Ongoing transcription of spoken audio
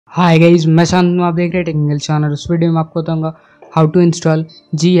Hi guys, मैं शांत, आप देख रहे हैं टेक्निकल चैनल। इस वीडियो में आपको बताऊंगा how to install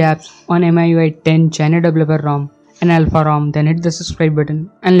ji apps on MIUI 10 China developer ROM and Alpha ROM. Then hit the subscribe button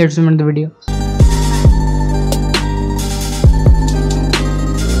and let's start the video.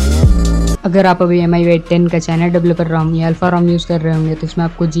 अगर आप अभी MIUI 10 का चाइना डेवलपर ROM या अल्फा ROM यूज़ कर रहे होंगे तो इसमें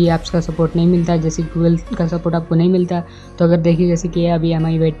आपको जी ऐप्स का सपोर्ट नहीं मिलता है, जैसे गूगल का सपोर्ट आपको नहीं मिलता। तो अगर देखिए जैसे कि अभी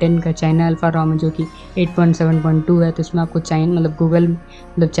MIUI 10 का चाइना अल्फा ROM है जो कि 8.7.2 है, तो इसमें आपको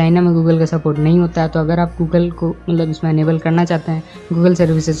चाइना में गूगल का सपोर्ट नहीं होता है। तो अगर आप गूगल को इसमें अनेबल करना चाहते हैं गूगल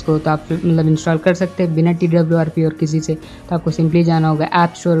सर्विसेज को, तो आप इंस्टॉल कर सकते हैं बिना TWRP और किसी से। तो आपको सिंपली जाना होगा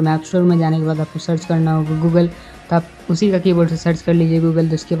ऐप स्टोर में जाने के बाद आपको सर्च करना होगा गूगल। तो आप उसी का कीबोर्ड से सर्च कर लीजिए गूगल।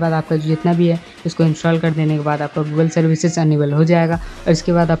 तो उसके बाद आपका जितना भी है इसको इंस्टॉल कर देने के बाद आपका गूगल सर्विसेज अनेबल हो जाएगा। और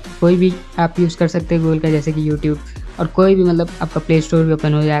इसके बाद आप कोई भी ऐप यूज़ कर सकते हैं गूगल का, जैसे कि यूट्यूब और कोई भी आपका प्ले स्टोर भी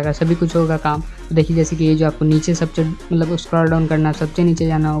ओपन हो जाएगा, सभी कुछ होगा काम। तो देखिए जैसे कि ये जो आपको नीचे सबसे स्क्रॉल डाउन करना, सबसे नीचे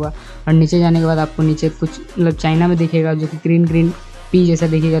जाना होगा और नीचे जाने के बाद आपको नीचे कुछ चाइना में दिखेगा जो कि ग्रीन पी जैसा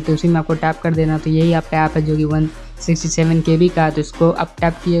दिखेगा, तो उसी में आपको टैप कर देना। तो यही आपका ऐप है जो कि 167 KB का। तो इसको आप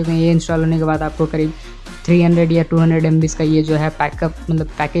टैप किए, ये इंस्टॉल होने के बाद आपको करीब 300 या 200 MB का ये जो है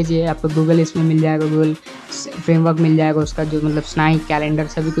पैकेज है आपको गूगल इसमें मिल जाएगा। गूगल फ्रेमवर्क मिल जाएगा उसका, जो स्नाई कैलेंडर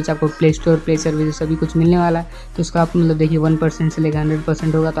सभी कुछ आपको प्ले स्टोर प्ले सर्विस सभी कुछ मिलने वाला है। तो उसका आप देखिए 1% से लेकर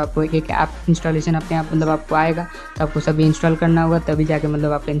 100% होगा। तो आपको एक ऐप इंस्टॉलेशन अपने आप आपको आएगा, तो आपको सभी इंस्टॉल करना होगा, तभी जाके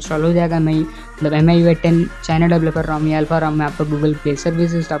आपका इंस्टॉल हो जाएगा। MIUI 10 चाइना डेवलपर ROM या अल्फा ROM में आपको गूगल प्ले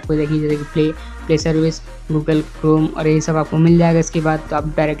सर्विसेज, तो आपको देखिए जैसे कि प्ले सर्विस, गूगल क्रोम और ये सब आपको मिल जाएगा। इसके बाद तो आप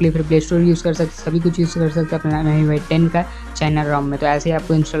डायरेक्टली फिर प्ले स्टोर यूज़ कर सकते, सभी कुछ यूज़ कर सकते हैं अपना MIUI 10 का चाइना ROM में। तो ऐसे ही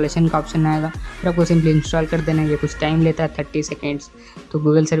आपको इंस्टॉलेशन का ऑप्शन आएगा, फिर आपको सिंपली इंस्टॉल कर देना है। ये कुछ टाइम लेता है 30 सेकेंड्स। तो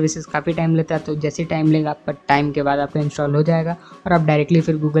गूगल सर्विसेज काफ़ी टाइम लेता है, तो जैसे टाइम लेगा आपका टाइम के बाद आपका इंस्टॉल हो जाएगा और आप डायरेक्टली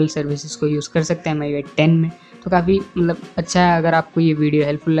फिर गूगल सर्विसेज को यूज़ कर सकते हैं MIUI 10 में। तो काफ़ी अच्छा है। अगर आपको ये वीडियो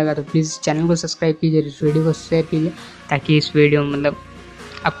हेल्पफुल लगा तो प्लीज़ चैनल को सब्सक्राइब कीजिए, इस वीडियो को शेयर कीजिए, ताकि इस वीडियो में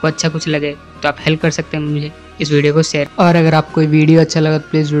आपको अच्छा कुछ लगे तो आप हेल्प कर सकते हैं मुझे इस वीडियो को शेयर। और अगर आपको वीडियो अच्छा लगा तो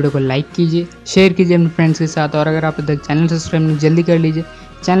प्लीज़ वीडियो को लाइक कीजिए, शेयर कीजिए अपने फ्रेंड्स के साथ। और अगर आप तक चैनल सब्सक्राइब जल्दी कर लीजिए,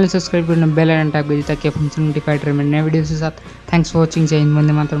 चैनल सब्सक्राइब करना, बेल आइकन टैप कीजिए ताकि आप हमसे नोटिफाइड रहे मेरे नए वीडियो के साथ। Thanks for watching. जय हिंद,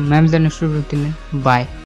 वंदे मातरम। मैं मिलता हूं नेक्स्ट वीडियो में। बाय।